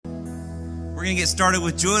We're going to get started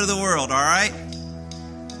with Joy to the World, all right?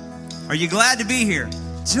 Are you glad to be here?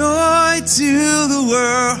 Joy to the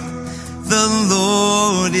world, the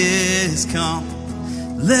Lord is come.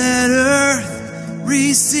 Let earth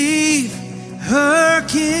receive her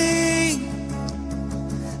King.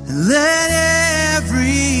 Let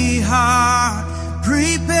every heart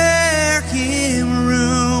prepare him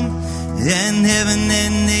room. And heaven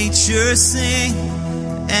and nature sing.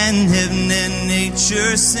 And heaven and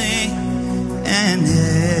nature sing. And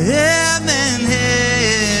heaven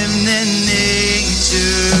and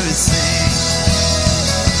nature sing.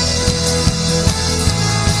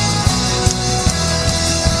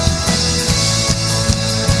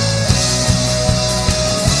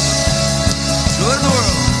 Joy to the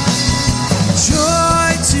world.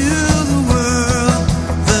 Joy to the world,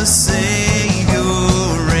 the Savior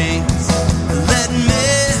reigns. Let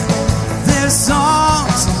men their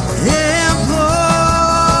songs employ.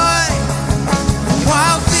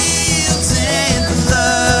 Wild fields and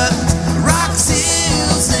floods, rocks,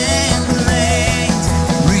 hills and plains,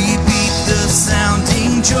 repeat the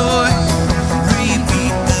sounding joy.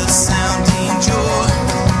 Repeat the sounding joy.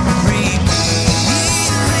 Repeat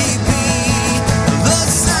the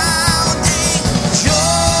sounding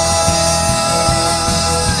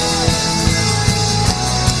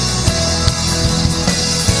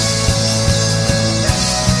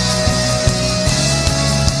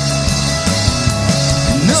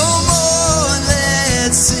no more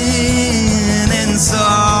let sin and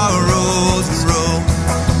sorrows grow.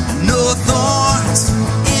 No thorns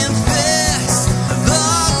infest the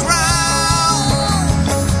ground.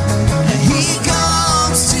 He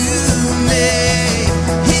comes to make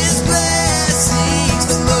his blessings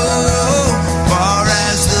flow. Far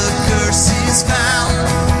as the curse is found,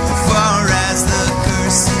 far as the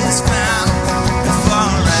curse is found,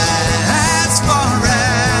 far as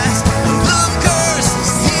the curse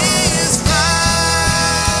is found.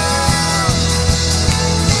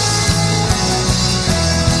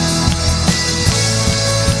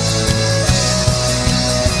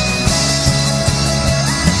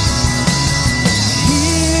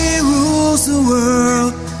 He rules the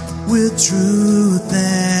world with truth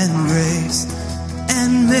and grace,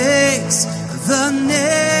 and makes the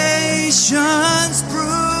nations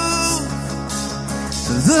prove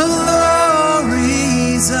the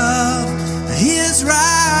glories of his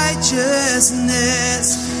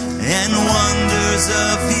righteousness, and wonders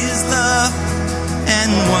of his love,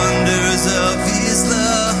 and wonders of his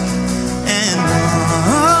love, and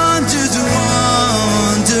wonders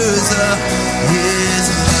of his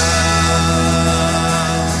love.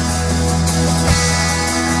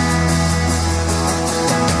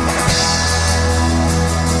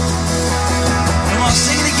 Come on,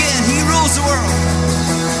 sing it again. He rules the world.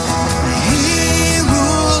 He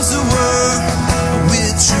rules the world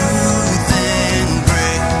with truth and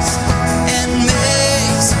grace, and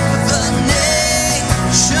makes the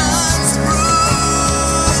nations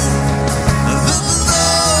prove the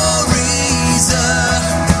glories of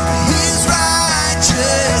his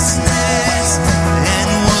righteousness, and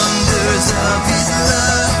wonders of his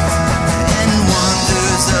love, and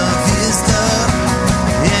wonders of his love,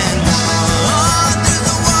 and wonders of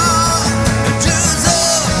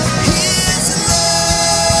his love. His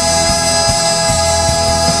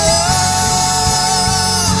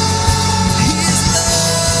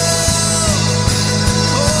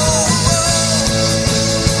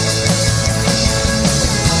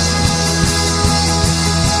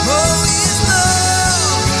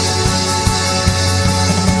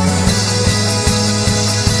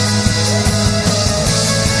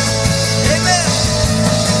Amen.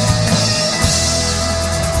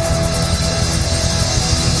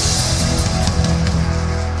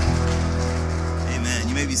 Amen.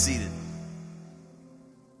 You may be seated.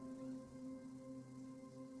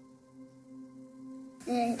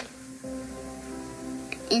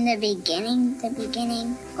 In the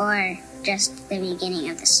beginning, or just the beginning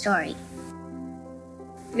of the story?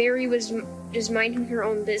 Mary was just minding her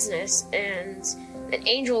own business, and an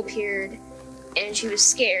angel appeared, and she was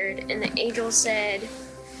scared. And the angel said,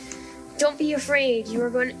 "Don't be afraid. You're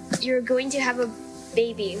going to have a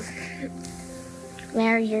baby."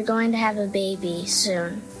 Mary, you're going to have a baby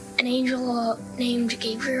soon. An angel named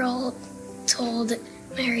Gabriel told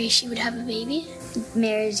Mary she would have a baby.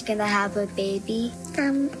 Mary's gonna have a baby.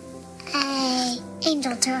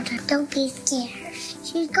 Angel told her, don't be scared.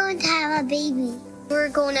 She's going to have a baby. We're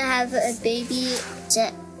going to have a baby.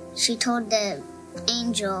 She told the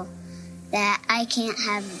angel that I can't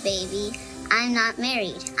have a baby. I'm not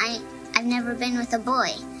married. I've never been with a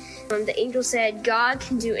boy. The angel said, God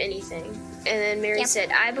can do anything. And then Mary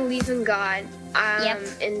said, I believe in God.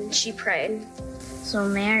 And she prayed. So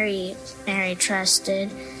Mary trusted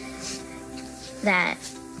that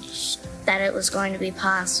it was going to be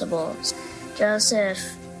possible. Joseph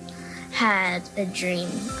had a dream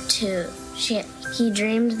too. He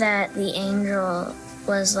dreamed that the angel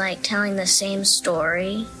was like telling the same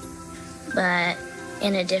story, but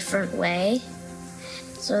in a different way.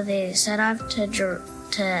 So they set off to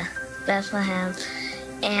Bethlehem,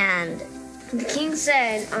 and the king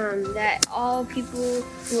said that all people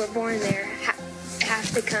who were born there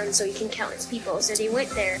have to come so he can count his people. So they went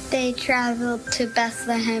there. They traveled to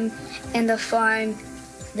Bethlehem in the farm.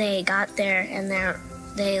 They got there and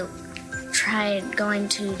they tried going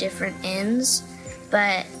to different inns,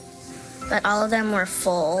 but all of them were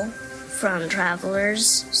full from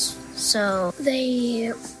travelers. So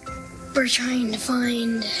they were trying to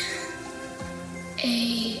find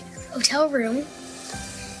a hotel room.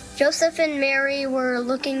 Joseph and Mary were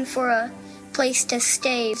looking for a place to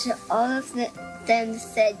stay. So all of them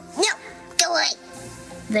said, no, go away.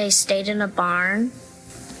 They stayed in a barn.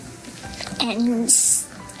 And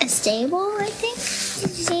a stable, I think.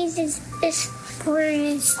 Jesus is born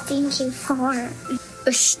in a stinky farm.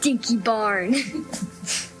 A stinky barn.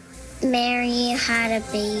 Mary had a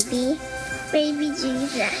baby. Baby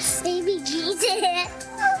Jesus. Baby Jesus.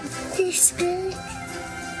 This big.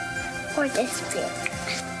 Or this big.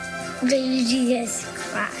 Baby Jesus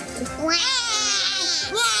cried.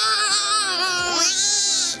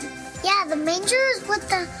 Yeah, the manger is what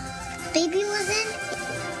the baby was in.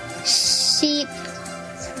 Sheep,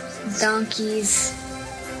 donkeys,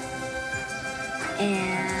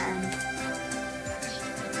 and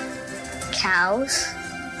cows.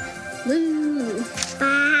 Woo!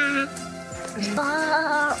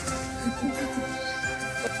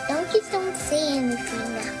 Donkeys don't say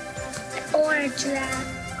anything now. Or a giraffe.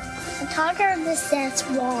 The tiger says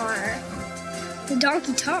war. The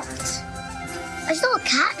donkey talked. I saw a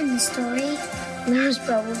cat in the story. There was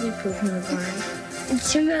probably poop in the barn. It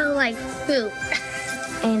smelled like poop.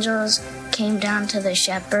 Angels came down to the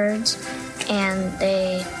shepherds, and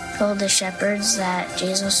they told the shepherds that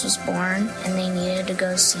Jesus was born and they needed to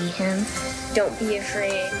go see him. Don't be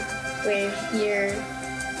afraid. We're here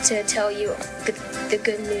to tell you the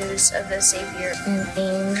good news of the Savior. An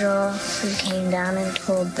angel who came down and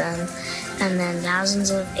told them, and then thousands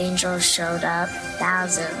of angels showed up.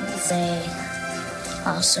 Thousands. They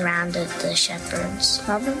all surrounded the shepherds.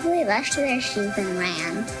 Probably left their sheep and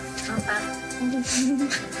ran.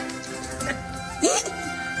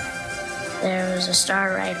 There was a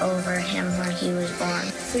star right over him where he was born.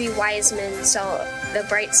 3 wise men saw the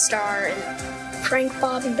bright star, and Frank,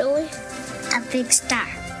 Bob, and Billy. A big star.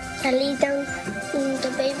 A little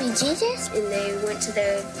baby Jesus. And they went to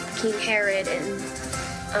the King Herod and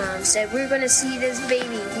said, we're going to see this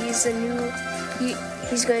baby.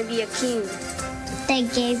 He's going to be a king. They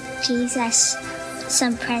gave Jesus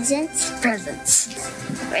some presents. Frankincense.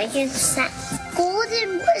 Gold,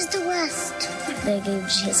 and what is the rest? They gave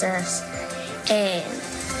Jesus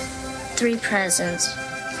 3 presents: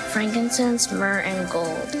 frankincense, myrrh, and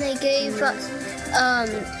gold. And they gave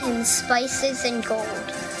him spices and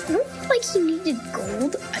gold. I don't feel like he needed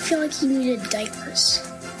gold. I feel like he needed diapers.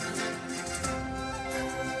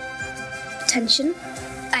 Attention.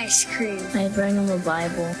 Ice cream. I bring him a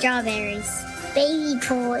Bible. Strawberries. Baby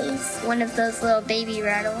toys. One of those little baby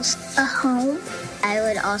rattles. A home. I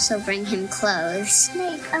would also bring him clothes.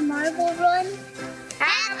 Make a marble run.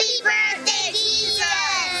 Happy birthday,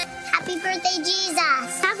 Jesus! Happy birthday,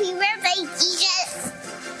 Jesus! Happy birthday, Jesus!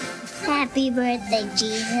 Happy birthday,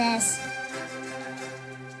 Jesus!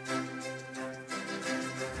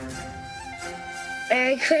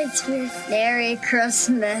 Merry Christmas. Merry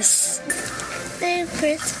Christmas. Merry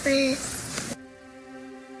Christmas.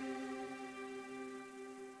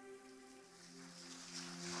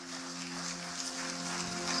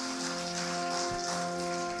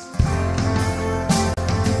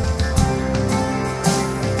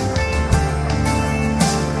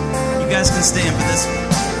 You guys can stand for this one.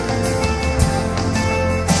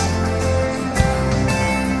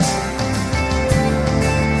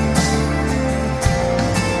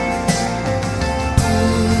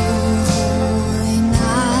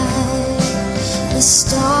 The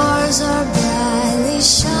stars are brightly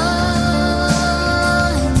shining.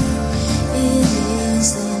 It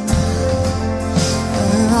is the night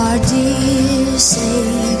of our dear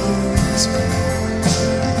Savior's birth.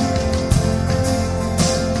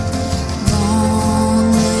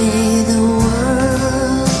 Long lay the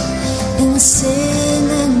world in sin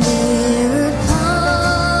and error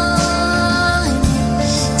pining,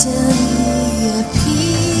 till He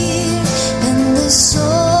appeared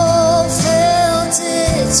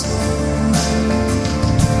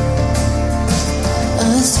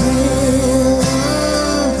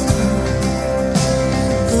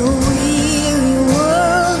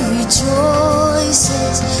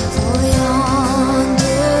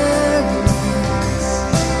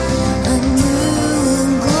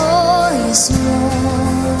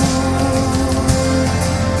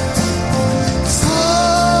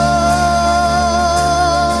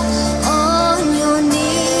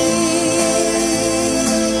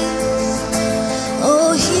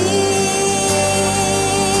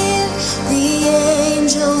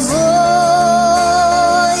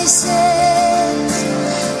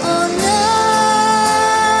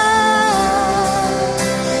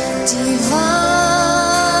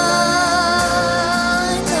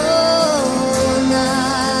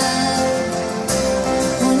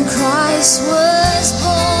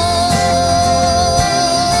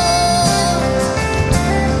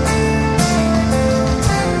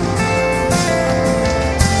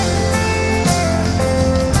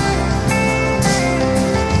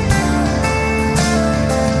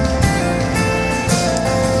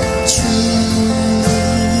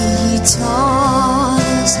taught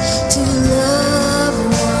us to love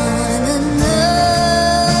one another.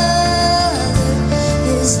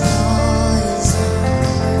 His law is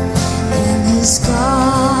love, and His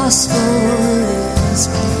gospel is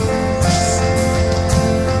peace.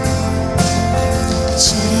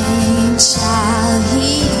 Chains shall He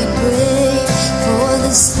break, for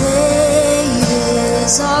the slave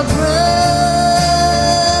is our brother,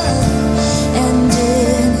 and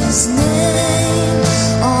in His name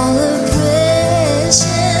all oppression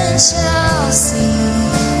shall cease.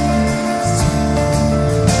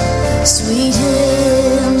 Sweet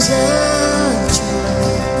hymns of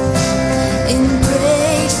joy in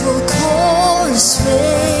grateful chorus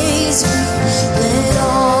raise we, let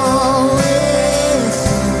all within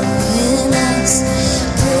us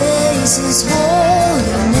praise His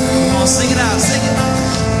holy name. Come on, sing it out, sing it.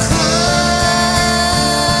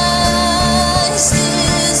 Christ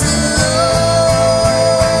is the Lord.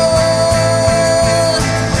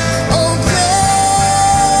 Oh, praise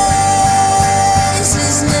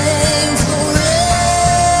His name forever.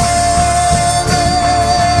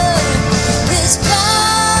 His power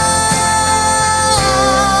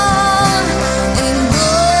and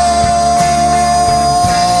glory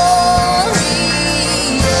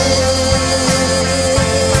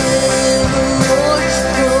evermore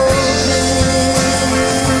proclaim.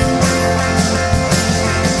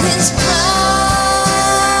 His power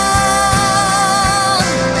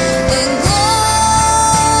and glory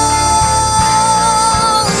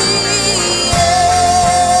evermore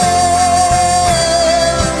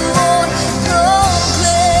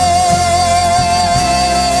proclaim.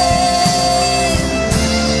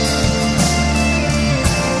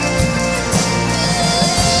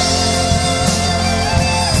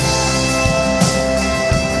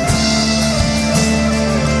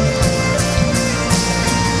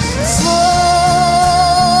 Fall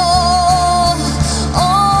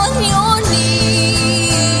on your knees.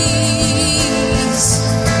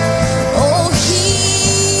 Oh,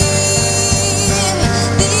 hear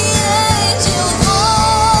the angel voices.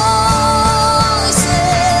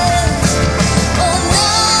 Oh,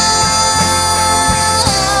 night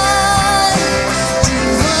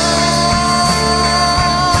divine.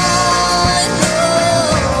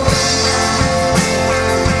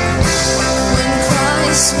 When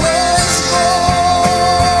Christ was born,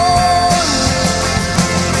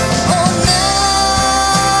 oh, night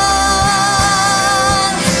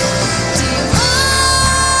divine.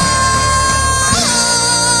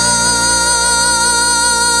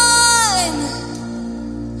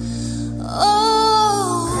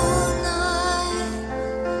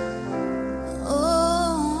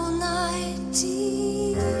 Oh, night divine.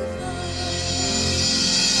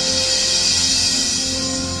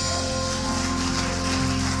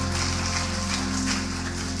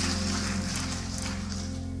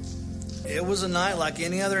 It was a night like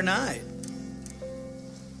any other night,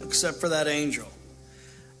 except for that angel.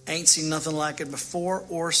 Ain't seen nothing like it before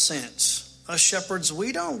or since. Us shepherds,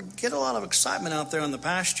 we don't get a lot of excitement out there in the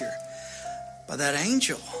pasture. But that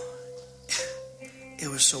angel, it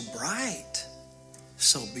was so bright,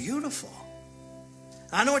 so beautiful.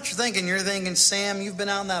 I know what you're thinking. You're thinking, Sam, you've been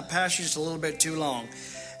out in that pasture just a little bit too long.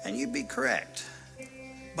 And you'd be correct.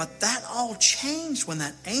 But that all changed when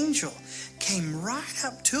that angel came right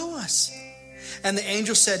up to us. And the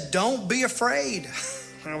angel said, "Don't be afraid."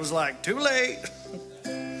 I was like, too late.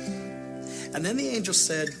 And then the angel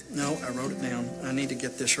said, no, I wrote it down. I need to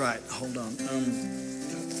get this right. Hold on.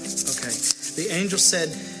 Okay. The angel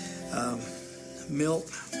said, milk,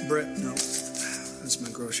 bread. No, that's my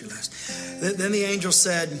grocery list. Then the angel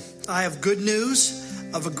said, "I have good news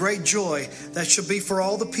of a great joy that shall be for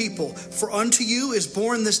all the people. For unto you is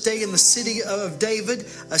born this day in the city of David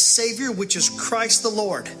a Savior, which is Christ the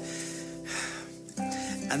Lord."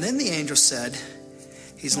 And then the angel said,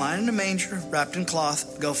 "He's lying in a manger, wrapped in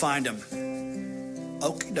cloth. Go find him."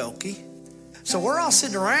 Okie dokie. So we're all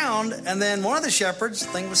sitting around, and then one of the shepherds, I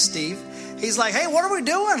think it was Steve, he's like, "Hey, what are we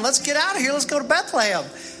doing? Let's get out of here. Let's go to Bethlehem."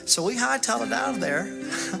 So we hightailed it out of there,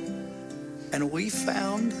 and we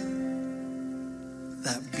found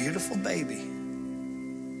that beautiful baby.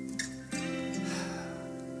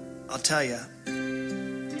 I'll tell you,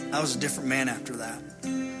 I was a different man after that.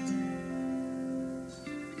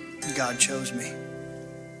 God chose me.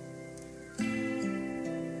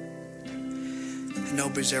 And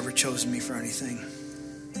nobody's ever chosen me for anything.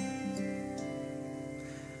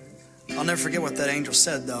 I'll never forget what that angel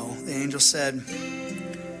said, though. The angel said,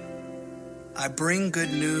 "I bring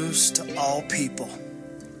good news to all people."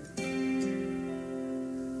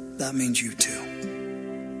 That means you too.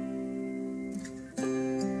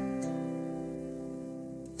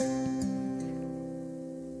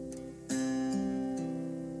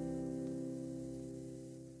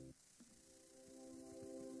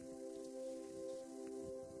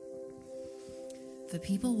 The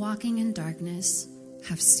people walking in darkness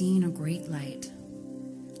have seen a great light.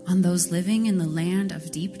 On those living in the land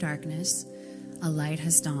of deep darkness, a light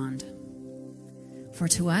has dawned. For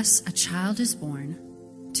to us a child is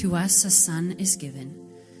born, to us a son is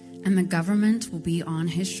given, and the government will be on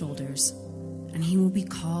his shoulders, and he will be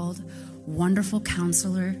called Wonderful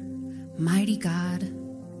Counselor, Mighty God,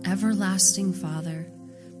 Everlasting Father,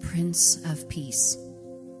 Prince of Peace.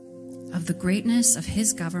 Of the greatness of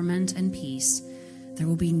his government and peace, there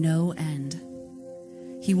will be no end.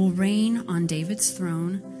 He will reign on David's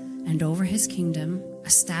throne and over his kingdom,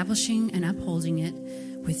 establishing and upholding it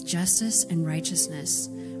with justice and righteousness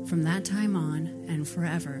from that time on and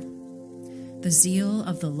forever. The zeal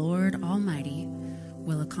of the Lord Almighty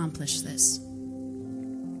will accomplish this.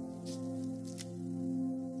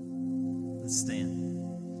 Let's stand.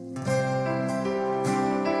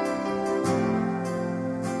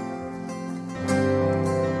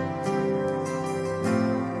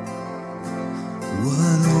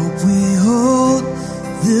 What hope we hold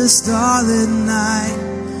this starlit night.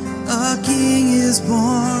 A king is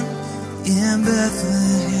born in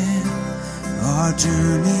Bethlehem. Our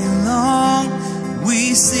journey long,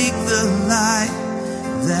 we seek the light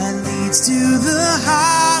that leads to the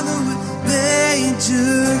hallowed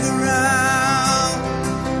manger ground.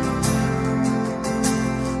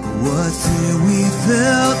 What fear we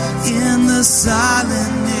felt in the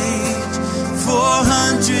silent age.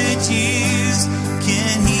 400 years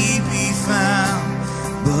can he be found,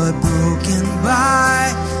 but broken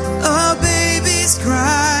by a baby's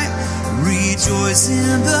cry. Rejoice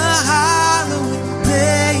in the hallowed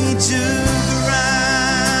manger ground.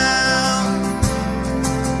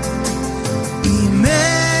 Emmanuel,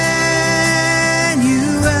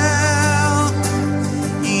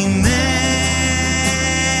 Emmanuel,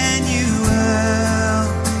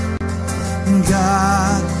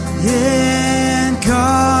 God incarnate,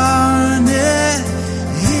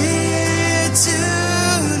 here to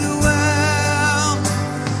dwell.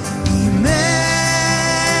 Emmanuel,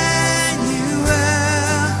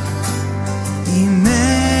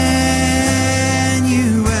 Emmanuel,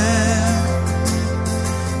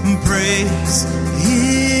 praise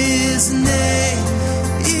his name.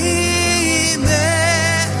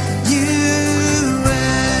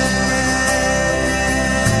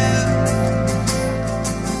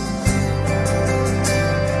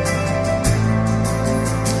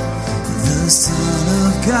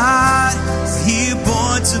 God, here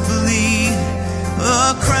born to bleed,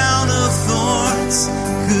 a crown of thorns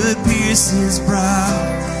could pierce his brow,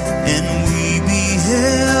 and we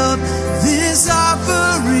beheld this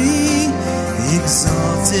offering,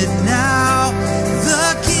 exalted now,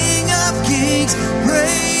 the King of Kings.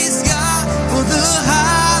 Praise God for the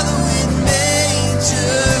hallowed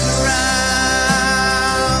manger ground.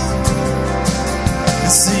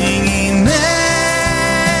 Sing amen.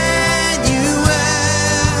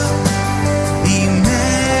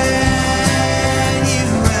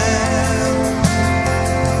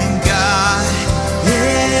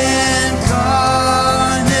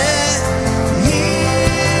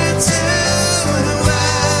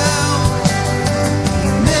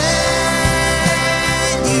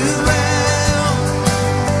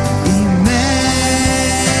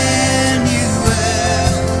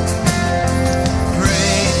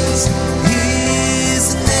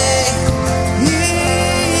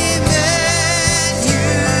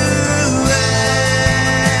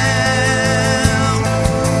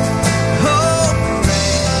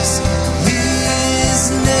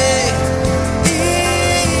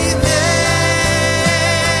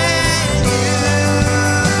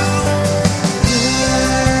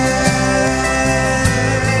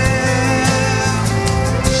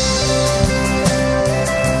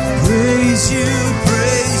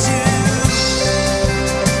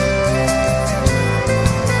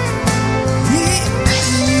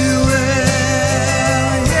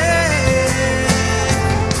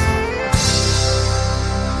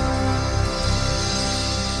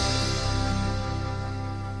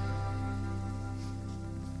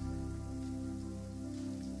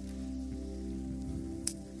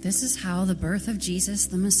 This is how the birth of Jesus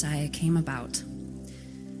the Messiah came about.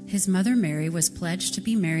 His mother Mary was pledged to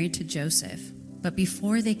be married to Joseph, but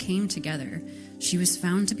before they came together, she was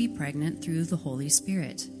found to be pregnant through the Holy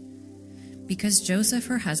Spirit. Because Joseph,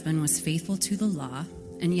 her husband, was faithful to the law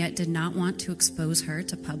and yet did not want to expose her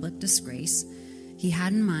to public disgrace, he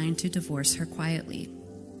had in mind to divorce her quietly.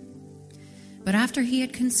 But after he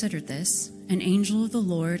had considered this, an angel of the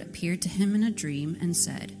Lord appeared to him in a dream and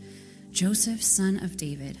said, "Joseph, son of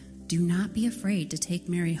David, do not be afraid to take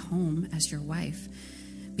Mary home as your wife,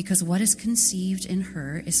 because what is conceived in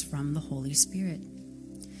her is from the Holy Spirit.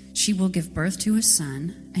 She will give birth to a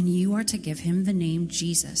son, and you are to give him the name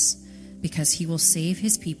Jesus, because he will save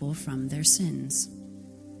his people from their sins."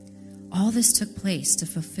 All this took place to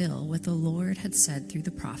fulfill what the Lord had said through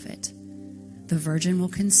the prophet. "The virgin will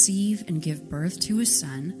conceive and give birth to a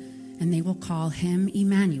son, and they will call him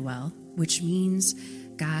Emmanuel," which means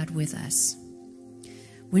God with us.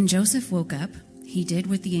 When Joseph woke up, he did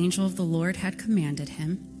what the angel of the Lord had commanded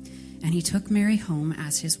him, and he took Mary home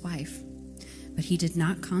as his wife. But he did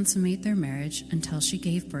not consummate their marriage until she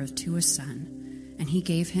gave birth to a son, and he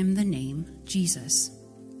gave him the name Jesus.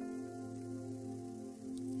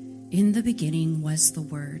 In the beginning was the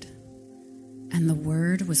Word, and the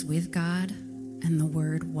Word was with God, and the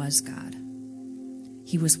Word was God.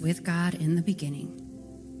 He was with God in the beginning.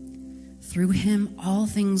 Through him all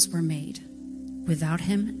things were made. Without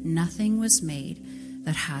him nothing was made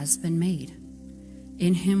that has been made.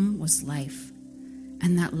 In him was life,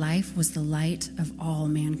 and that life was the light of all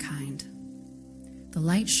mankind. The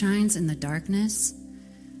light shines in the darkness,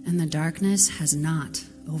 and the darkness has not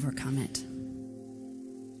overcome it.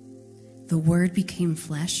 The Word became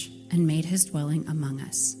flesh and made his dwelling among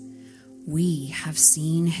us. We have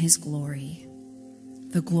seen his glory,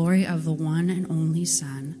 the glory of the one and only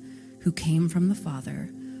Son, who came from the Father,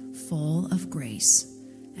 full of grace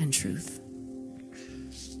and truth.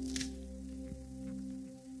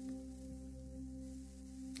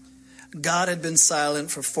 God had been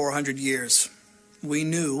silent for 400 years. We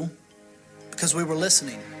knew because we were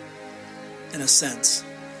listening, in a sense.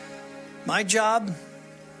 My job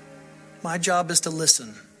is to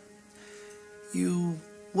listen. You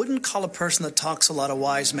wouldn't call a person that talks a lot a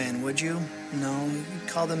wise man, would you? No, you'd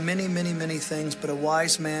call them many, many, many things, but a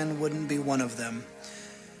wise man wouldn't be one of them.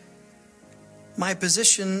 My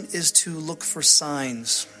position is to look for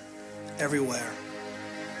signs everywhere.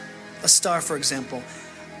 A star, for example.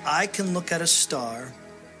 I can look at a star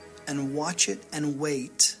and watch it and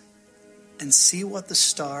wait and see what the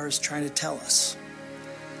star is trying to tell us.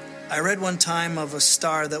 I read one time of a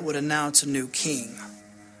star that would announce a new king.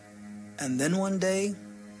 And then one day,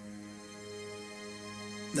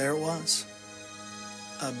 there it was.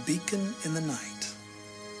 A beacon in the night.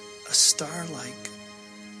 A star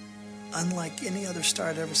unlike any other star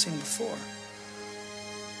I'd ever seen before.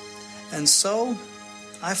 And so,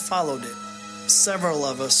 I followed it. Several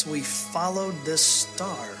of us, we followed this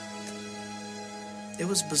star. It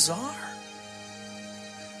was bizarre.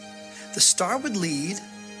 The star would lead,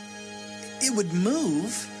 it would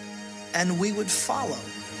move, and we would follow.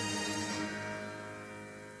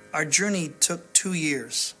 Our journey took 2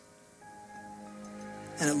 years,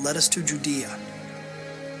 and it led us to Judea.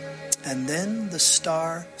 And then the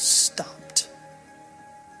star stopped.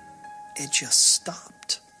 It just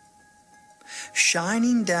stopped,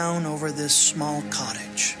 shining down over this small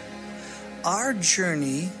cottage. Our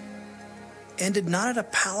journey ended not at a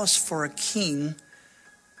palace for a king,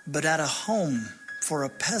 but at a home for a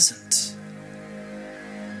peasant.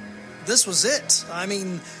 This was it. I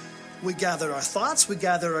mean, we gathered our thoughts, we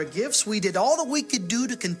gathered our gifts, we did all that we could do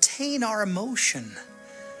to contain our emotion.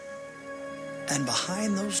 And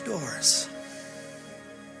behind those doors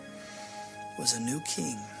was a new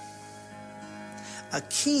king. A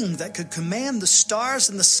king that could command the stars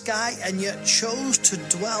in the sky and yet chose to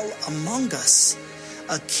dwell among us.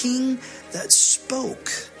 A king that spoke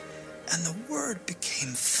and the Word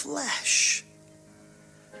became flesh.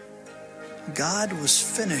 God was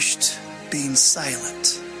finished being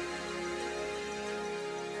silent.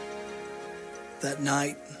 That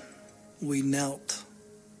night, we knelt.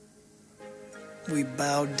 We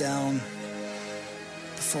bowed down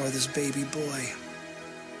before this baby boy.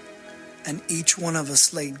 And each one of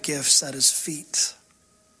us laid gifts at his feet.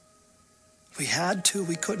 We had to,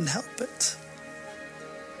 we couldn't help it.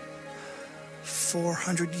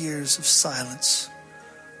 400 years of silence,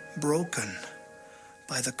 broken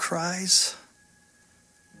by the cries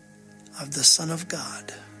of the Son of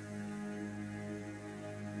God.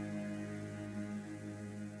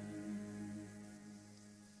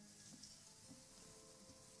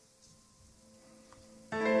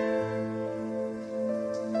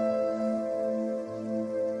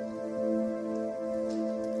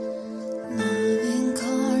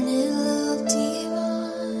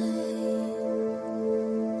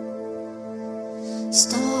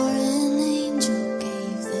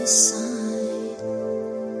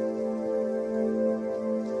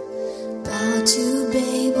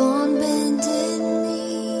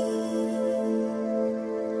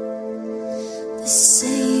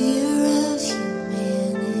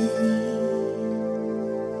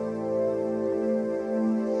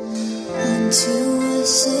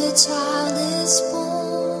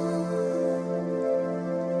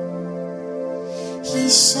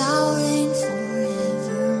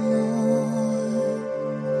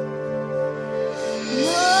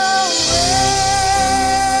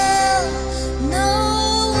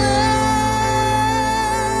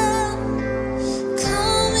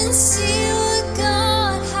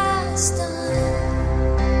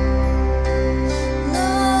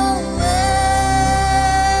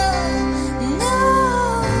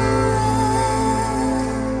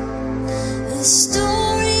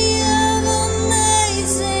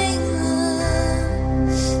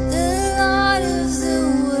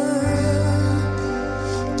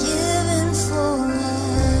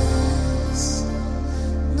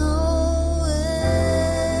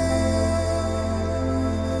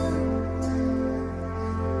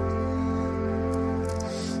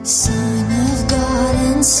 Son of God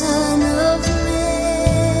and Son of Man,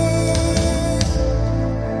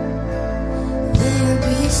 there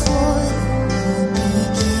before the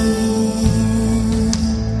world began,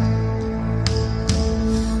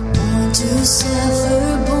 born to suffer,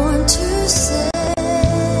 born to save,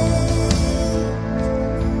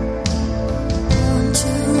 born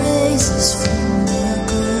to raise us from the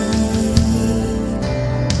grave.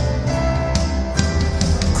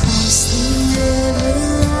 Christ the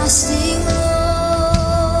everlasting Lord,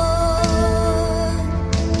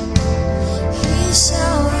 He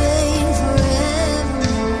shall reign forevermore.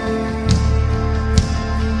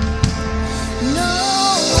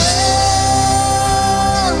 Noel,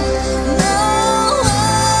 Noel,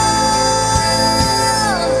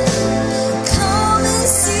 come and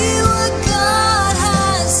see what God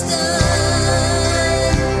has done.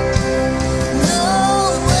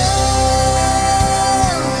 Noel,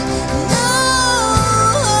 Noel,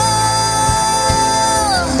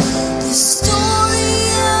 the story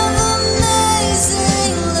of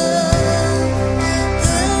amazing love,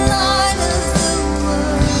 the light of the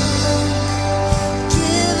world,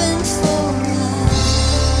 given for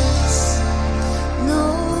us.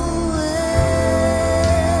 Noel.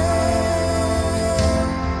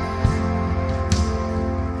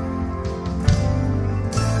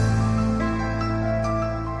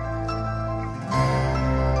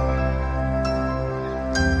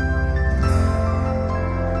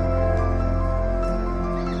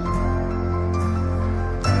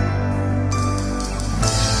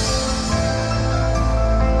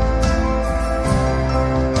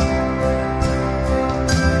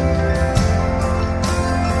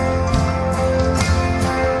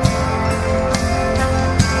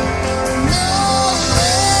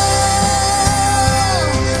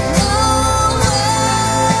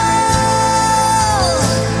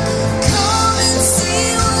 Come and see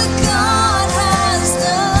what God has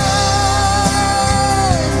done.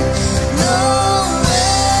 Noel,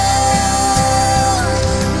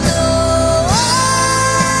 Noel,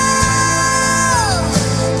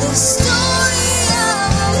 the story of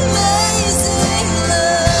amazing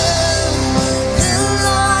love, the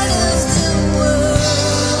light of the world,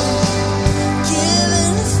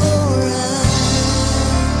 given for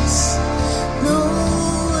us.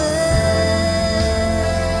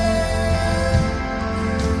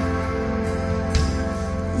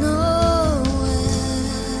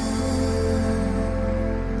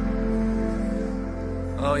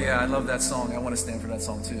 Oh yeah, I love that song. I want to stand for that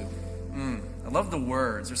song too. I love the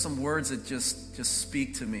words. There's some words that just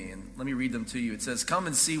speak to me, and let me read them to you. It says, "Come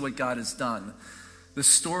and see what God has done. The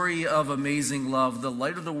story of amazing love, the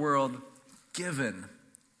light of the world given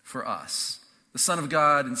for us. The Son of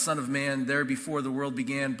God and Son of Man, there before the world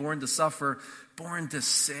began, born to suffer, born to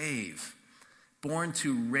save, born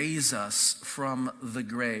to raise us from the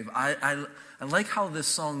grave." I like how this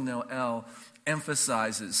song, Noel,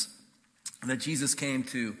 emphasizes that Jesus came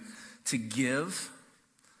to give,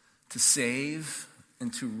 to save,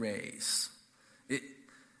 and to raise.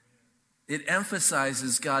 It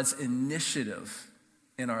emphasizes God's initiative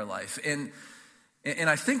in our life. And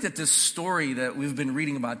I think that this story that we've been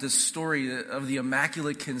reading about, this story of the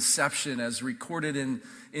Immaculate Conception as recorded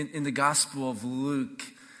in the Gospel of Luke,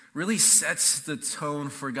 really sets the tone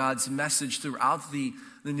for God's message throughout the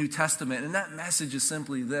New Testament. And that message is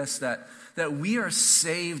simply this, that we are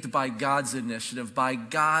saved by God's initiative, by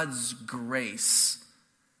God's grace,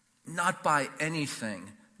 not by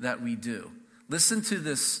anything that we do. Listen to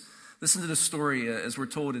the story as we're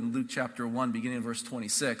told in Luke chapter 1, beginning in verse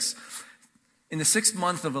 26. In the 6th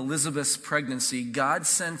month of Elizabeth's pregnancy, God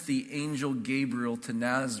sent the angel Gabriel to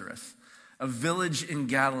Nazareth, a village in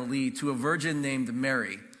Galilee, to a virgin named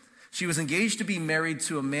Mary. She was engaged to be married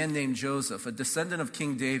to a man named Joseph, a descendant of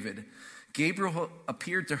King David. Gabriel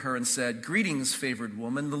appeared to her and said, "Greetings, favored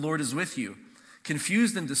woman, the Lord is with you."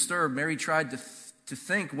 Confused and disturbed, Mary tried to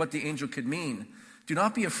think what the angel could mean. "Do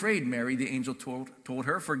not be afraid, Mary," the angel told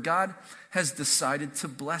her, "for God has decided to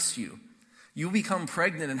bless you. You will become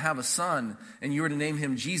pregnant and have a son, and you are to name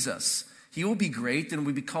him Jesus. He will be great and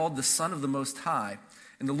will be called the Son of the Most High.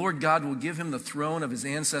 And the Lord God will give him the throne of his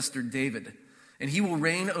ancestor David. And he will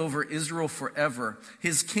reign over Israel forever.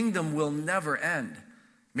 His kingdom will never end."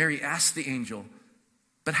 Mary asked the angel,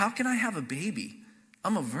 "But how can I have a baby?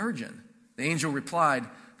 I'm a virgin." The angel replied,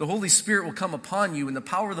 "The Holy Spirit will come upon you, and the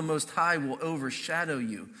power of the Most High will overshadow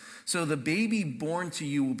you. So the baby born to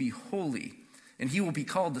you will be holy, and he will be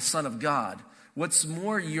called the Son of God. What's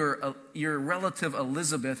more, your relative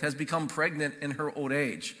Elizabeth has become pregnant in her old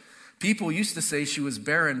age. People used to say she was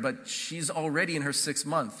barren, but she's already in her 6th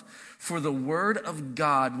month. For the word of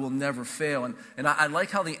God will never fail. And I like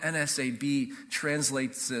how the NSAB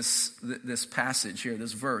translates this passage here,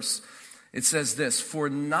 this verse. It says this, for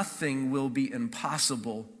nothing will be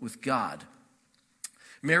impossible with God.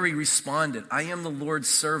 Mary responded, I am the Lord's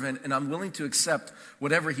servant, and I'm willing to accept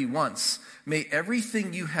whatever he wants. May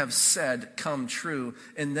everything you have said come true.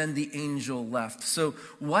 And then the angel left. So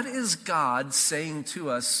what is God saying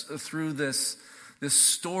to us through this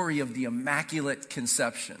story of the Immaculate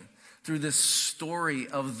Conception, through this story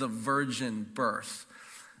of the virgin birth?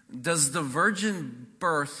 Does the virgin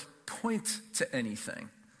birth point to anything?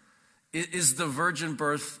 Is the virgin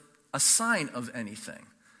birth a sign of anything?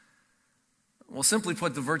 Well, simply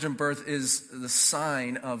put, the virgin birth is the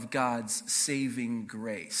sign of God's saving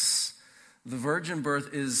grace. The virgin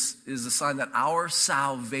birth is a sign that our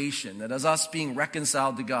salvation, that as us being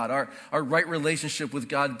reconciled to God, our right relationship with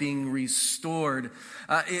God being restored,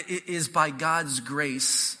 it is by God's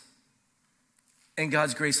grace and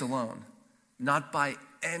God's grace alone, not by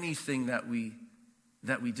anything that we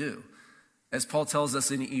do. As Paul tells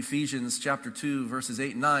us in Ephesians chapter 2, verses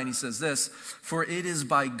 8 and 9, he says this, for it is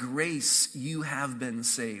by grace you have been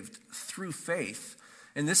saved through faith.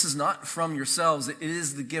 And this is not from yourselves, it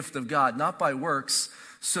is the gift of God, not by works,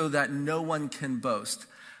 so that no one can boast.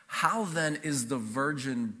 How then is the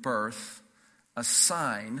virgin birth a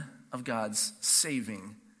sign of God's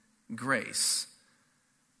saving grace?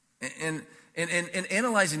 And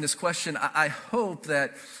analyzing this question, I hope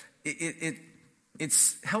that it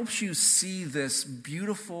helps you see this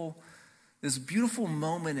beautiful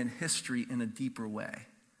moment in history in a deeper way.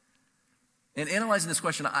 In analyzing this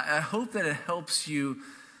question, I hope that it helps you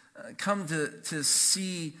come to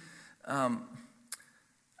see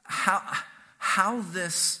how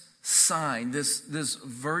this sign, this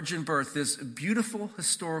virgin birth, this beautiful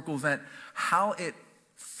historical event, how it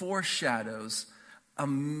foreshadows a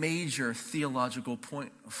major theological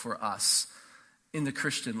point for us in the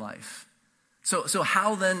Christian life. So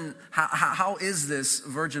how then, how is this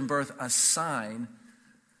virgin birth a sign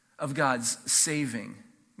of God's saving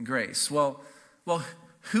grace? Well,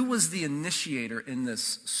 who was the initiator in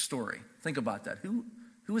this story? Think about that. Who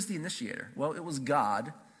was the initiator? Well, it was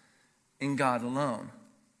God and God alone.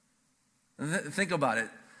 Think about it.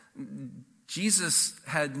 Jesus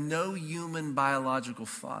had no human biological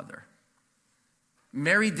father.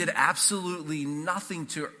 Mary did absolutely nothing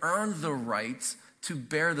to earn the right to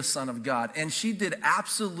bear the Son of God. And she did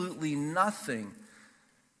absolutely nothing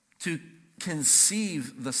to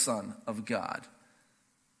conceive the Son of God.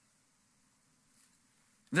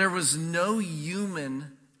 There was no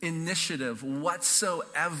human initiative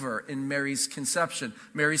whatsoever in Mary's conception.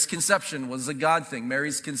 Mary's conception was a God thing.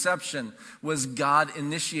 Mary's conception was God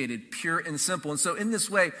initiated, pure and simple. And so in this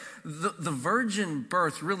way, the virgin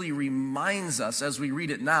birth really reminds us, as we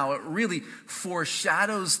read it now, it really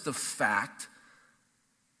foreshadows the fact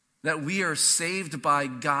that we are saved by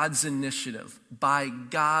God's initiative, by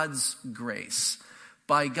God's grace,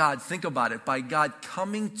 by God, think about it, by God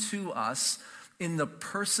coming to us in the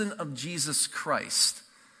person of Jesus Christ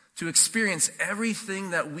to experience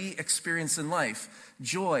everything that we experience in life: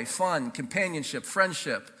 joy, fun, companionship,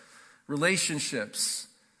 friendship, relationships,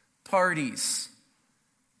 parties,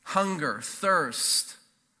 hunger, thirst,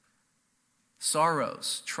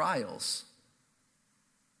 sorrows, trials,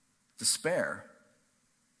 despair,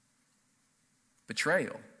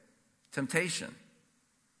 betrayal, temptation.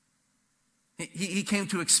 He came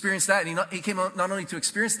to experience that, and he came not only to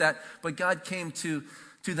experience that, but God came to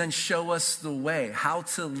then show us the way, how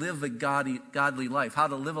to live a godly life, how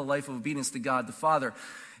to live a life of obedience to God the Father.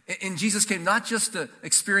 And Jesus came not just to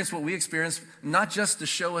experience what we experienced, not just to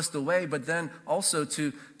show us the way, but then also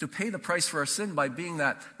to pay the price for our sin by being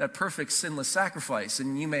that perfect sinless sacrifice.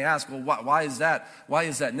 And you may ask, well, why is that? Why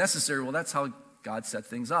is that necessary? Well, that's how God set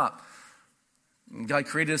things up. God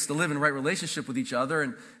created us to live in right relationship with each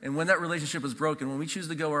other, and when that relationship is broken, when we choose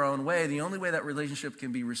to go our own way, the only way that relationship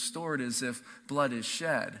can be restored is if blood is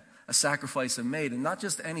shed, a sacrifice is made, and not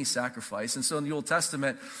just any sacrifice. And so in the Old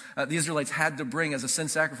Testament, the Israelites had to bring as a sin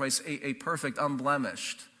sacrifice a perfect,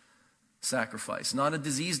 unblemished sacrifice, not a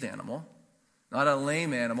diseased animal, not a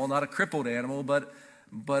lame animal, not a crippled animal, but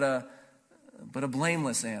a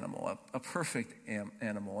blameless animal, a perfect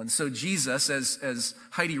animal. And so Jesus, as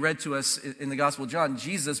Heidi read to us in the Gospel of John,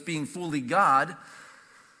 Jesus being fully God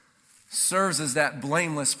serves as that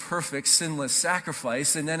blameless, perfect, sinless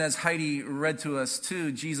sacrifice. And then as Heidi read to us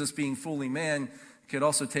too, Jesus being fully man could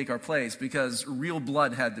also take our place because real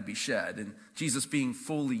blood had to be shed. And Jesus being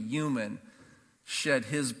fully human shed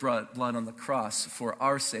his blood on the cross for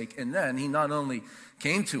our sake. And then he not only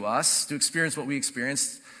came to us to experience what we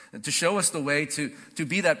experienced, to show us the way to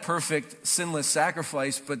be that perfect, sinless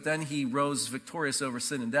sacrifice, but then he rose victorious over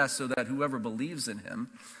sin and death so that whoever believes in him,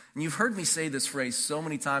 and you've heard me say this phrase so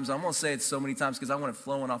many times, I'm going to say it so many times because I want it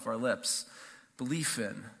flowing off our lips. Belief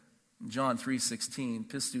in. John 3:16,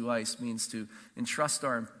 pistuais means to entrust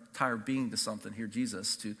our entire being to something, here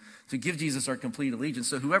Jesus, to give Jesus our complete allegiance.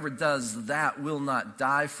 So whoever does that will not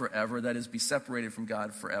die forever, that is, be separated from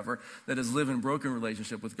God forever, that is, live in broken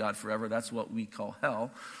relationship with God forever. That's what we call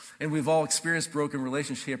hell. And we've all experienced broken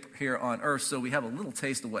relationship here on earth, so we have a little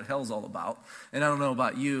taste of what hell's all about. And I don't know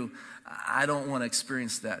about you, I don't want to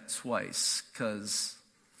experience that twice, because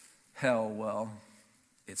hell, well,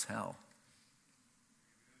 it's hell.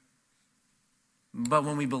 But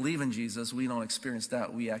when we believe in Jesus, we don't experience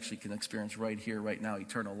that. We actually can experience right here, right now,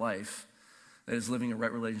 eternal life. That is living a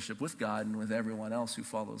right relationship with God and with everyone else who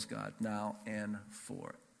follows God now and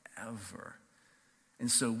forever.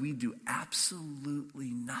 And so we do absolutely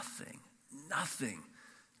nothing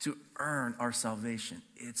to earn our salvation.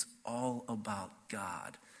 It's all about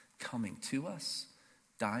God coming to us,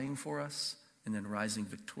 dying for us, and then rising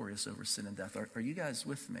victorious over sin and death. Are you guys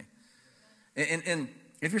with me? And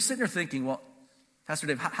if you're sitting there thinking, well, Pastor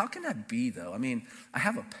Dave, how can that be, though? I mean, I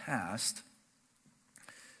have a past,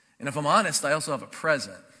 and if I'm honest, I also have a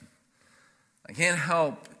present. I can't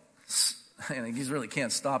help, and I just really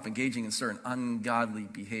can't stop engaging in certain ungodly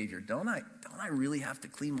behavior. Don't I really have to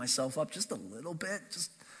clean myself up just a little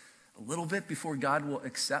bit before God will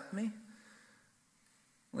accept me?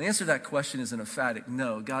 Well, the answer to that question is an emphatic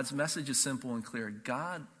no. God's message is simple and clear.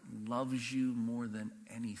 God loves you more than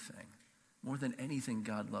anything. More than anything,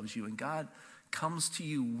 God loves you. And God comes to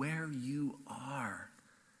you where you are.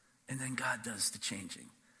 And then God does the changing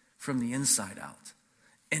from the inside out.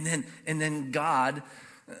 And then God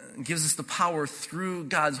gives us the power through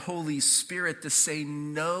God's Holy Spirit to say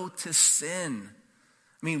no to sin.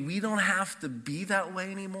 I mean, we don't have to be that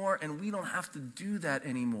way anymore, and we don't have to do that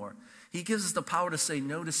anymore. He gives us the power to say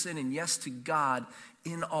no to sin and yes to God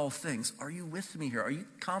in all things. Are you with me here? Are you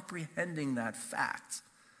comprehending that fact?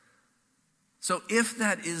 So if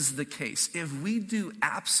that is the case, if we do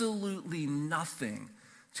absolutely nothing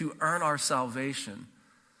to earn our salvation,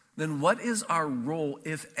 then what is our role,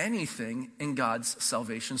 if anything, in God's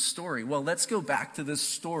salvation story? Well, let's go back to this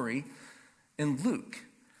story in Luke.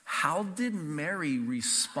 How did Mary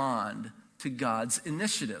respond to God's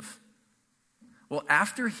initiative? Well,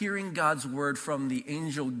 after hearing God's word from the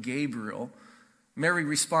angel Gabriel, Mary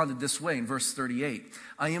responded this way in verse 38.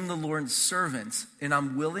 I am the Lord's servant, and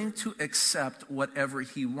I'm willing to accept whatever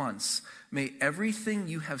he wants. May everything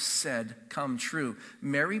you have said come true.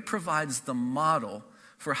 Mary provides the model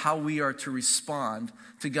for how we are to respond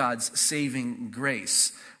to God's saving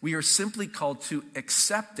grace. We are simply called to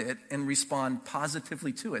accept it and respond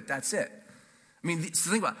positively to it. That's it. I mean,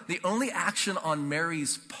 so think about it. The only action on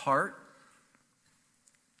Mary's part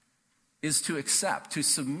is to accept, to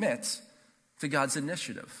submit to God's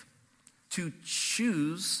initiative, to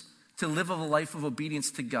choose to live a life of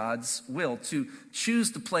obedience to God's will, to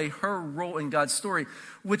choose to play her role in God's story,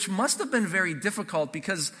 which must have been very difficult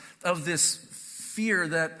because of this fear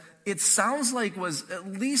that it sounds like was at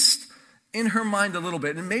least in her mind a little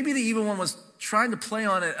bit. And maybe the evil one was trying to play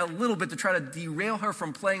on it a little bit to try to derail her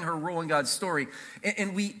from playing her role in God's story.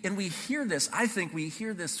 And we hear this, I think we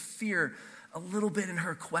hear this fear a little bit in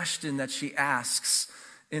her question that she asks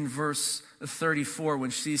in verse 34 when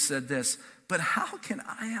she said this, but how can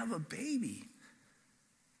I have a baby?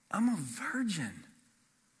 I'm a virgin.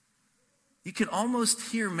 You can almost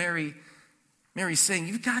hear Mary saying,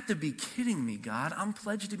 you've got to be kidding me, God. I'm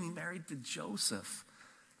pledged to be married to Joseph.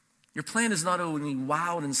 Your plan is not only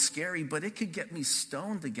wild and scary, but it could get me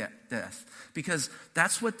stoned to get death. Because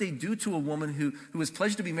that's what they do to a woman who is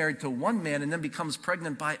pledged to be married to one man and then becomes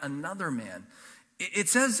pregnant by another man.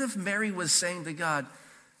 It's as if Mary was saying to God,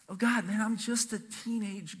 oh God, man, I'm just a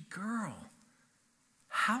teenage girl.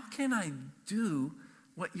 How can I do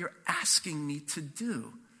what you're asking me to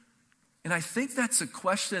do? And I think that's a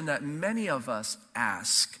question that many of us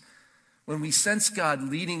ask when we sense God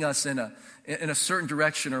leading us in a certain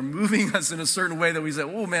direction or moving us in a certain way that we say,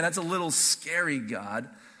 oh man, that's a little scary, God.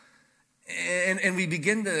 And we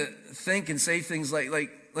begin to think and say things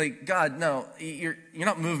like God, no, you're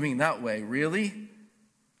not moving me that way, really?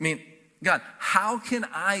 I mean, God, how can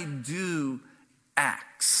I do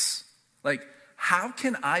X? Like, how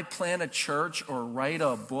can I plan a church or write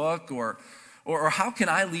a book or how can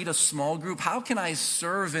I lead a small group? How can I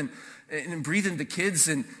serve and breathe into kids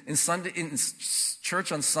in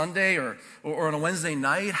church on Sunday or on a Wednesday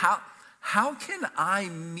night? how can I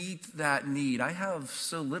meet that need? I have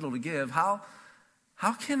so little to give. How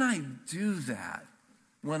can I do that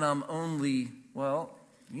when I'm only, well,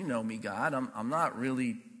 you know me, God. I'm not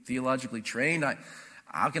really theologically trained.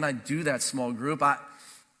 How can I do that small group? I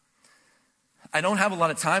don't have a lot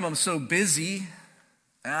of time. I'm so busy.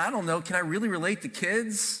 I don't know. Can I really relate to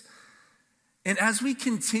kids? And as we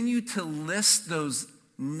continue to list those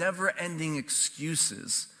never-ending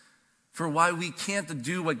excuses for why we can't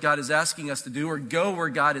do what God is asking us to do or go where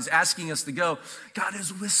God is asking us to go, God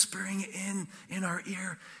is whispering in our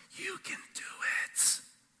ear, you can do it.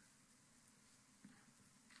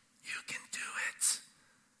 You can do it.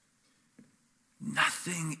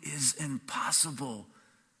 Nothing is impossible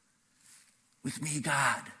with me,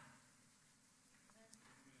 God.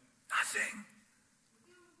 Nothing.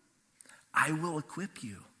 I will equip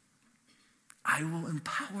you. I will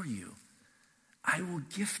empower you. I will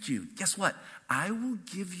gift you. Guess what? I will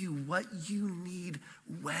give you what you need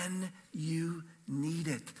when you need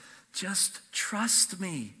it. Just trust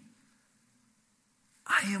me.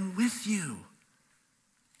 I am with you.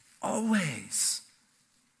 Always.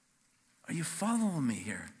 Are you following me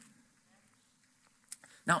here?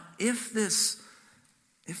 Now, if this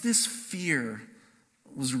fear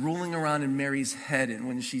was rolling around in Mary's head, and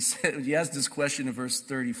when she asked this question in verse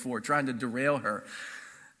 34, trying to derail her,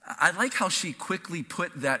 I like how she quickly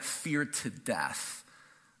put that fear to death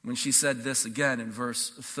when she said this again in verse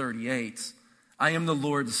 38. I am the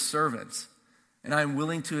Lord's servant, and I am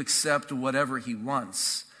willing to accept whatever he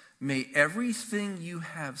wants. May everything you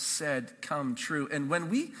have said come true. And when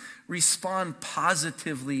we respond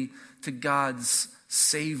positively to God's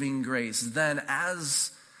saving grace, then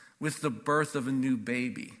as with the birth of a new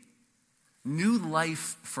baby, new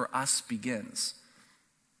life for us begins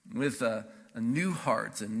with a new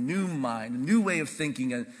heart, a new mind, a new way of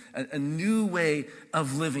thinking, a new way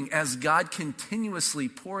of living as God continuously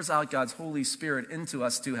pours out God's Holy Spirit into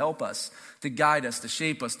us to help us, to guide us, to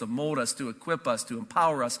shape us, to mold us, to equip us, to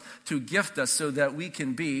empower us, to gift us so that we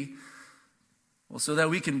can be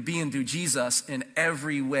and do Jesus in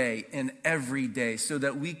every way, in every day, so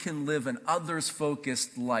that we can live an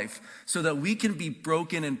others-focused life, so that we can be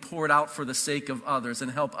broken and poured out for the sake of others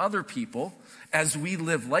and help other people, as we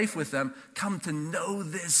live life with them, come to know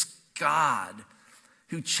this God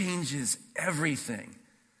who changes everything,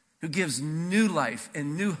 who gives new life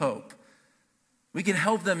and new hope. We can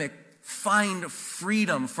help them find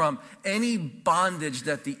freedom from any bondage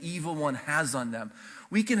that the evil one has on them.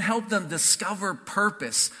 We can help them discover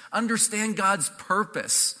purpose, understand God's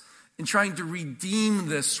purpose in trying to redeem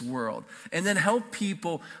this world, and then help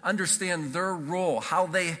people understand their role, how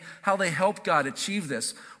they help God achieve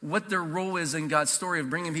this, what their role is in God's story of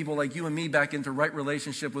bringing people like you and me back into right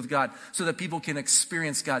relationship with God so that people can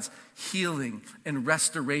experience God's healing and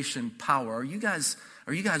restoration power. Are you guys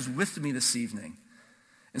with me this evening?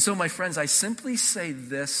 And so, my friends, I simply say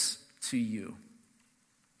this to you.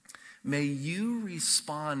 May you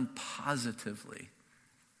respond positively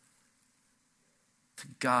to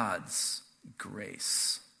God's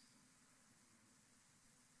grace.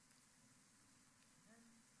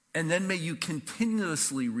 And then may you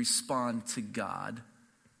continuously respond to God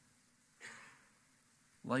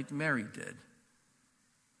like Mary did.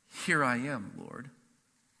 Here I am, Lord.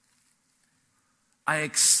 I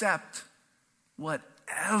accept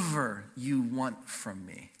whatever you want from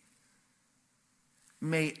me.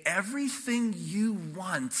 May everything you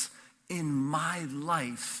want in my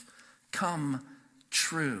life come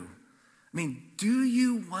true. I mean, do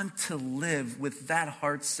you want to live with that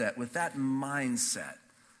heart set, with that mindset?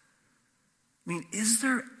 I mean, is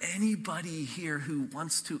there anybody here who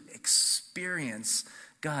wants to experience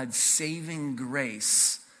God's saving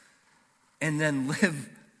grace and then live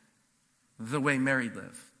the way Mary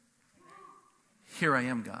lived? Here I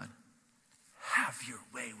am, God. Have your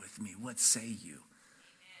way with me. What say you?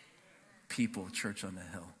 People, Church on the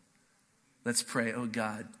Hill. Let's pray. Oh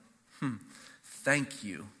God, thank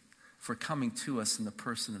you for coming to us in the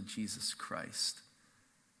person of Jesus Christ.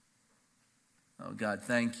 Oh God,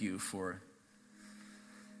 thank you for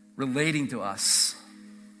relating to us.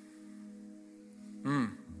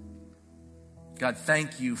 God,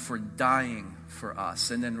 thank you for dying for us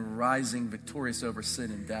and then rising victorious over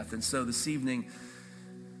sin and death. And so this evening,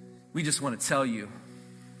 we just want to tell you,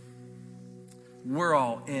 we're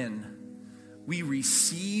all in. We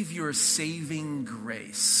receive your saving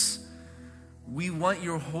grace. We want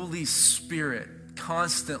your Holy Spirit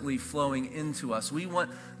constantly flowing into us. We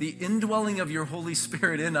want the indwelling of your Holy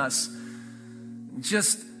Spirit in us,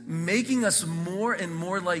 just making us more and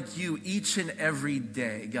more like you each and every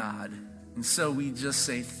day, God. And so we just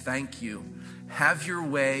say thank you. Have your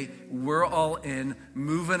way. We're all in.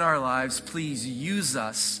 Move in our lives. Please use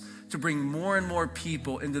us to bring more and more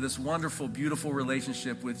people into this wonderful, beautiful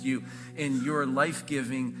relationship with you. In your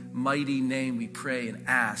life-giving, mighty name we pray and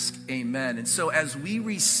ask. Amen. And so as we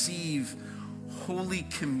receive Holy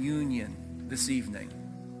Communion this evening,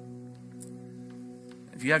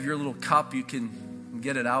 if you have your little cup, you can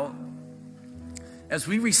get it out. As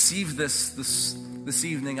we receive this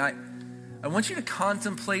evening, I want you to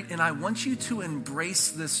contemplate and I want you to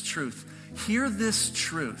embrace this truth. Hear this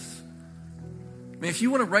truth. I mean, if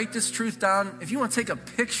you want to write this truth down, if you want to take a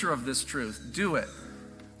picture of this truth, do it.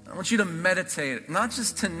 I want you to meditate it. Not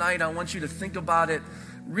just tonight, I want you to think about it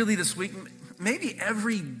really this week, maybe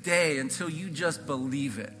every day until you just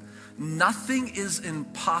believe it. Nothing is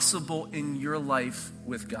impossible in your life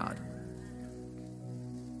with God.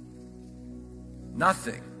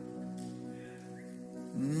 Nothing.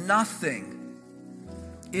 Nothing.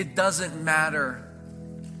 It doesn't matter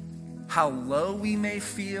how low we may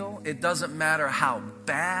feel. It doesn't matter how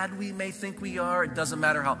bad we may think we are. It doesn't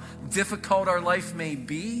matter how difficult our life may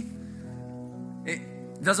be.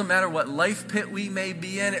 It doesn't matter what life pit we may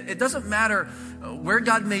be in. It doesn't matter where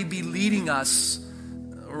God may be leading us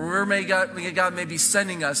or where God may be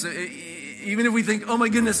sending us. Even if we think, oh my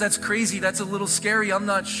goodness, that's crazy, that's a little scary, I'm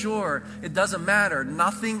not sure. It doesn't matter.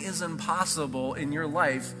 Nothing is impossible in your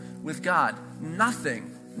life with God.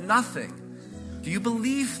 Nothing. Nothing. Do you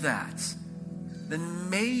believe that? Then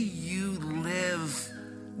may you live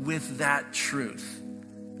with that truth.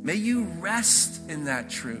 May you rest in that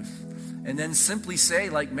truth. And then simply say,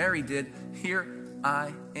 like Mary did, here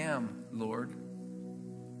I am, Lord.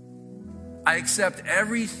 I accept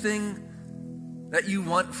everything that you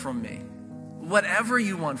want from me. Whatever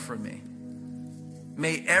you want from me.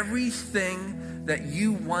 May everything that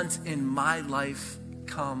you want in my life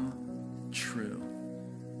come true.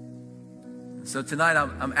 So tonight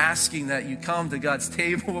I'm asking that you come to God's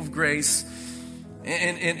table of grace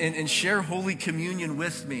and share Holy Communion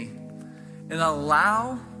with me. And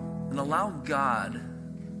allow God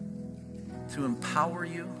to empower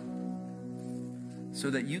you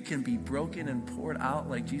so that you can be broken and poured out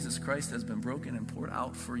like Jesus Christ has been broken and poured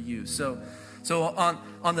out for you. So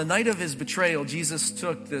on the night of his betrayal, Jesus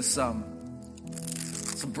took this some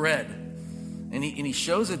bread and he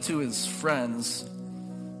shows it to his friends.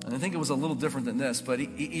 And I think it was a little different than this, but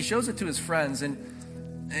he shows it to his friends and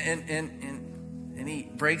he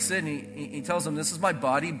breaks it and he tells them, this is my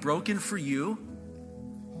body broken for you.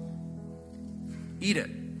 Eat it.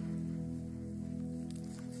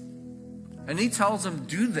 And he tells them,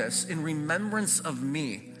 do this in remembrance of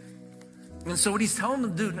me. And so what he's telling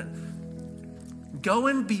them to do, go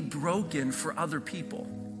and be broken for other people.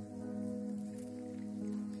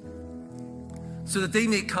 So that they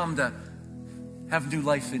may come to have new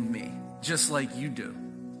life in me, just like you do.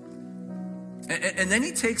 And then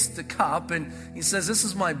he takes the cup and he says, this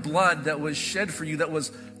is my blood that was shed for you, that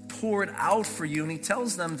was poured out for you. And he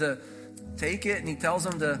tells them to take it and he tells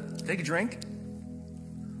them to take a drink.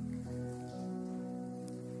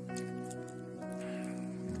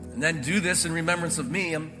 And then do this in remembrance of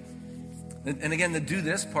me. And again, the do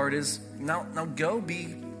this part is now go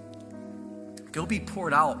be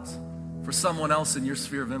poured out for someone else in your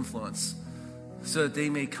sphere of influence so that they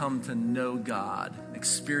may come to know God,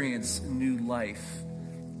 experience new life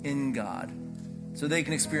in God, so they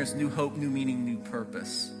can experience new hope, new meaning, new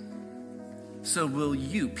purpose. So will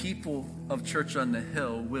you, people of Church on the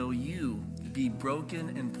Hill, will you be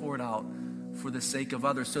broken and poured out for the sake of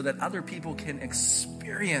others so that other people can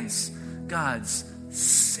experience God's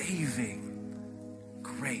saving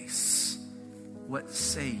grace? What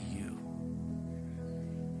say you?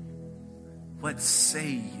 What say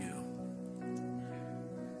you?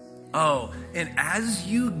 Oh, and as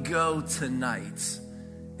you go tonight,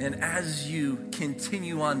 and as you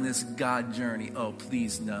continue on this God journey, oh,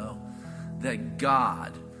 please know that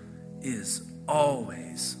God is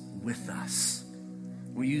always with us.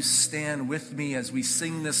 Will you stand with me as we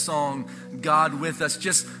sing this song, God with us?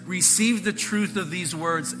 Just receive the truth of these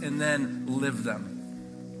words and then live them.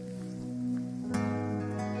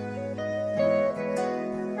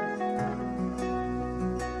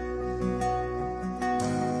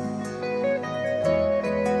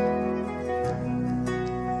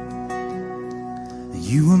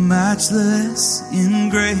 You are matchless in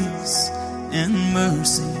grace and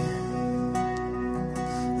mercy.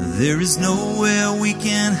 There is nowhere we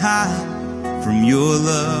can hide from your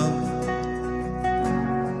love.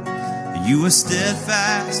 You are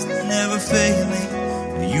steadfast, never failing.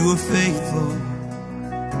 You are faithful.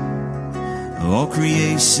 All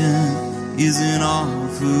creation isn't all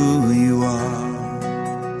of who you are.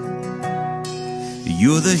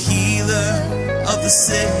 You're the healer of the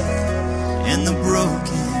sick and the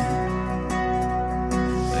broken.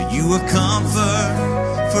 You are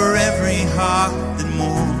comfort for every heart that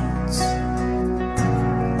mourns.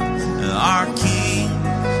 Our King,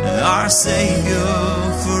 our Savior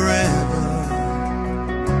forever.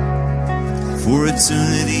 For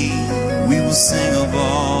eternity we will sing of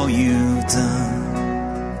all you've done.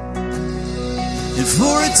 And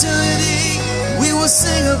for eternity we will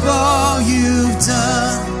sing of all you've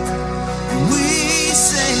done. And we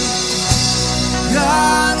say,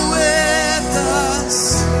 God with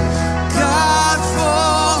us, God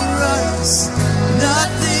for us,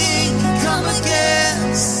 nothing can come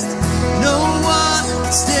against, no one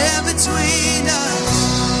can stand between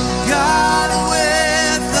us. God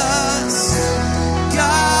with us,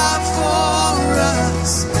 God for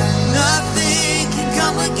us, nothing can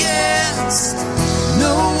come against,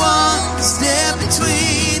 no one can stand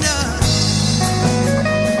between us.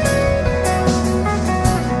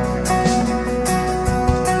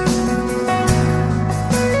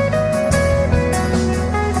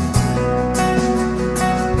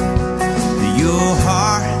 Your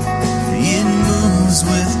heart, it moves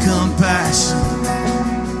with compassion.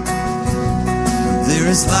 There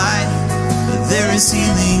is life, there is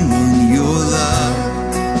healing in your love.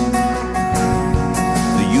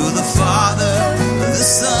 You're the Father, the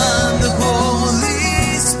Son, the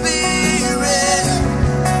Holy Spirit.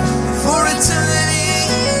 For eternity,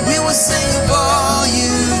 we will sing of all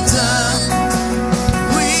you've done.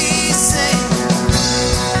 We sing,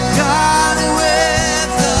 God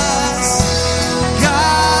with us,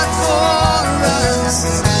 God for us.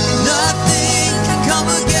 Nothing can come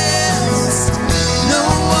against, no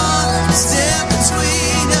one can stand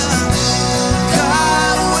between us.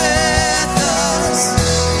 God with us,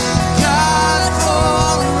 God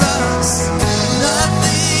for us,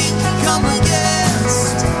 nothing can come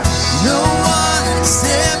against, no one can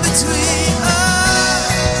stand between us.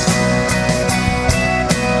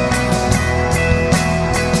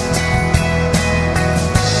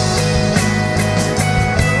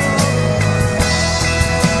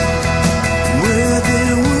 Where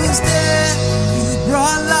there was death, you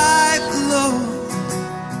brought life, Lord.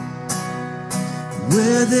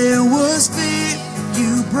 Where there was fear,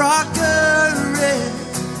 you brought courage.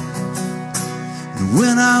 And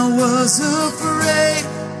when I was afraid,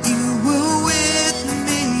 you were with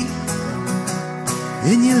me.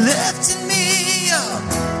 And you lifted me up.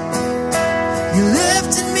 You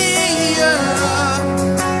lifted me up.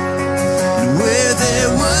 And where there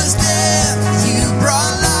was death, you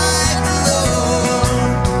brought life,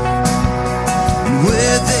 Lord. And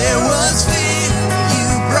where there was fear, you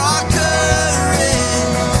brought courage.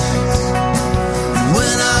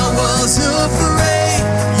 When I was afraid,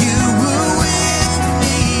 you were with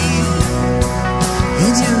me.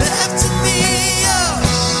 And you lifted me up.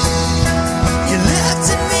 You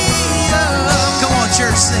lifted me up. Come on,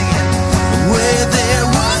 church, sing it. Where there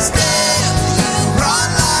was death, you brought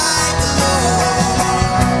life, Lord.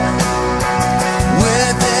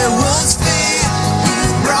 Where there was fear, you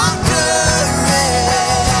brought courage.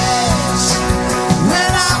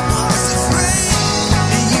 When I was afraid,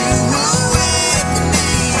 you were with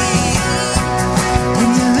me. And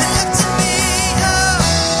you lifted me up.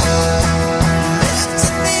 You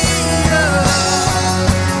lifted me up.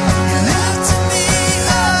 You lifted me up.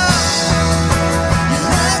 You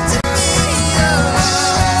lifted me up.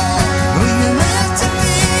 Oh, you lifted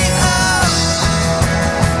me up.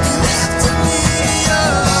 You lifted me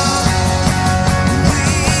up. We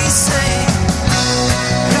say,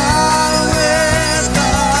 God with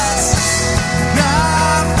us,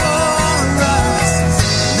 God for us.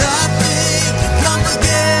 Nothing can come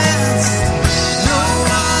against, no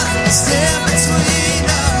one can stand between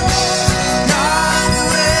us. God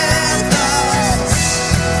with us,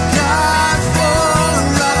 God for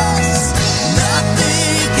us.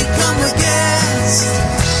 Nothing can come against,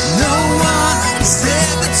 no one can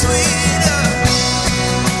stand between us.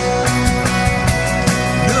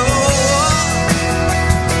 No one,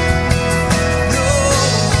 no.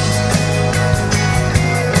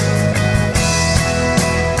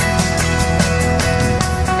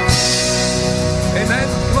 Amen.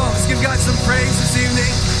 Come on, let's give God some praise this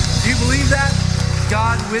evening. Do you believe that?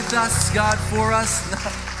 God with us, God for us.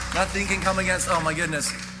 Nothing can come against. Oh my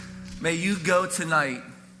goodness. May you go tonight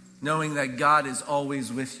knowing that God is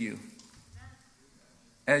always with you.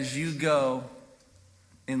 As you go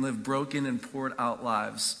and live broken and poured out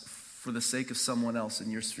lives for the sake of someone else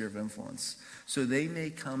in your sphere of influence, so they may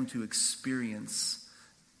come to experience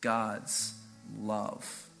God's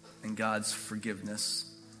love and God's forgiveness.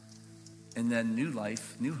 And then new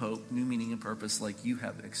life, new hope, new meaning and purpose like you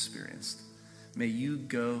have experienced. May you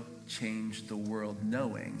go change the world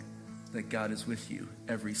knowing that God is with you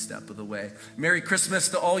every step of the way. Merry Christmas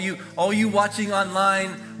to all you watching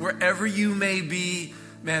online, wherever you may be.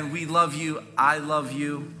 Man, we love you. I love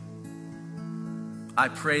you. I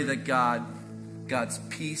pray that God's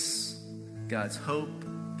peace, God's hope,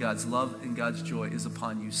 God's love, and God's joy is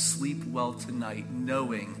upon you. Sleep well tonight,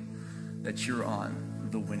 knowing that you're on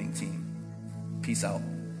the winning team. Peace out.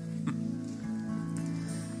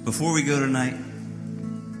 Before we go tonight,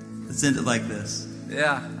 let's end it like this.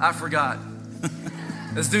 Yeah, I forgot.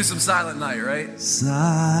 Let's do some Silent Night, right? Silent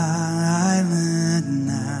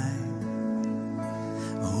night,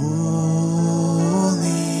 holy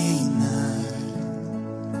night,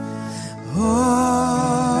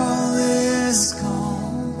 all is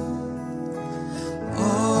calm,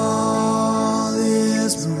 all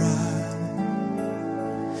is bright,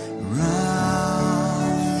 round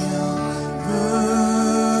your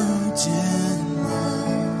virgin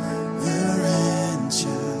mother and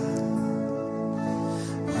child,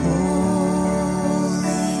 holy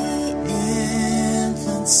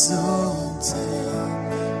infant, so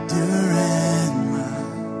tender and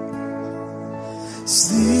mild,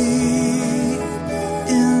 sleep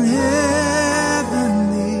in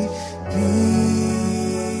heavenly peace,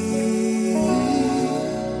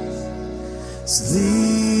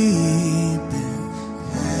 sleep in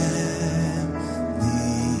heavenly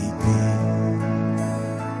peace.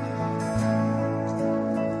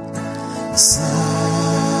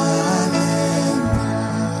 Silent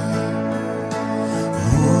night,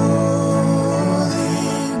 holy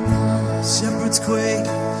night. Shepherds quake,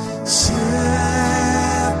 shepherds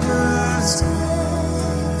quake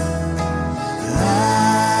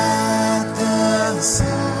at the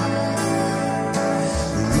sound.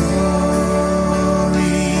 Glory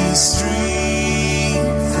stream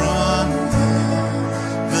from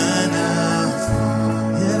heaven above.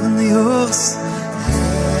 Heavenly hosts,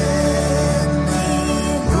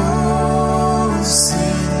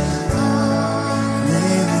 sing hallelujah.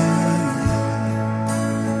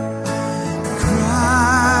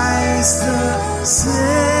 Christ the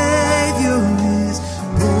Savior is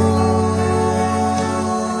born.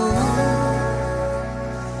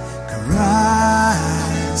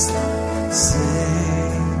 Christ the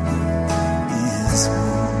Savior is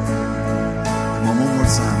born. Come on, one more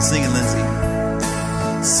time. Sing it, Lindsay.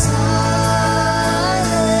 Silent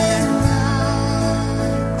night,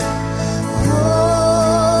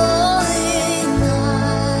 holy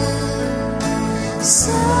night,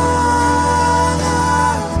 Son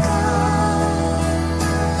of God,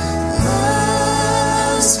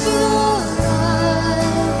 love's pure light,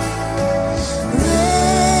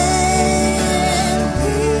 rain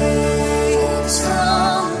beams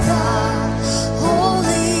from thy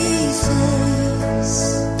holy face,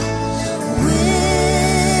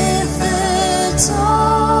 with the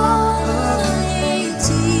dawn of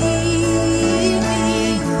redeeming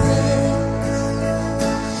grace.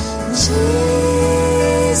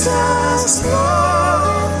 Jesus,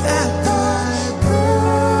 Lord, at thy birth.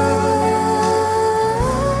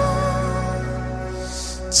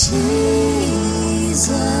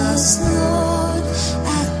 Jesus, Lord,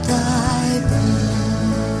 at thy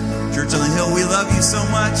birth. Church on the Hill, we love you so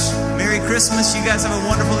much. Merry Christmas. You guys have a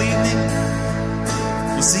wonderful evening.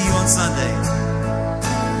 We'll see you on Sunday.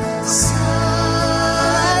 Silent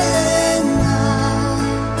night,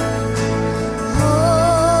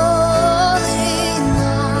 holy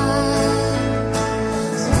night,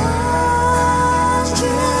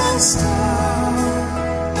 wondrous star,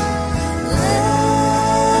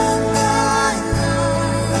 let thy light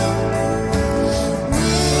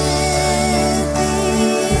with the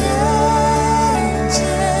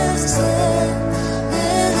angels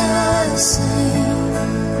let us sing.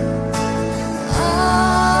 Hallelujah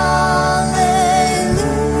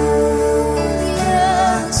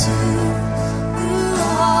to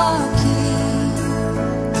our King,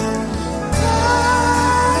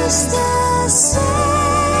 Christ the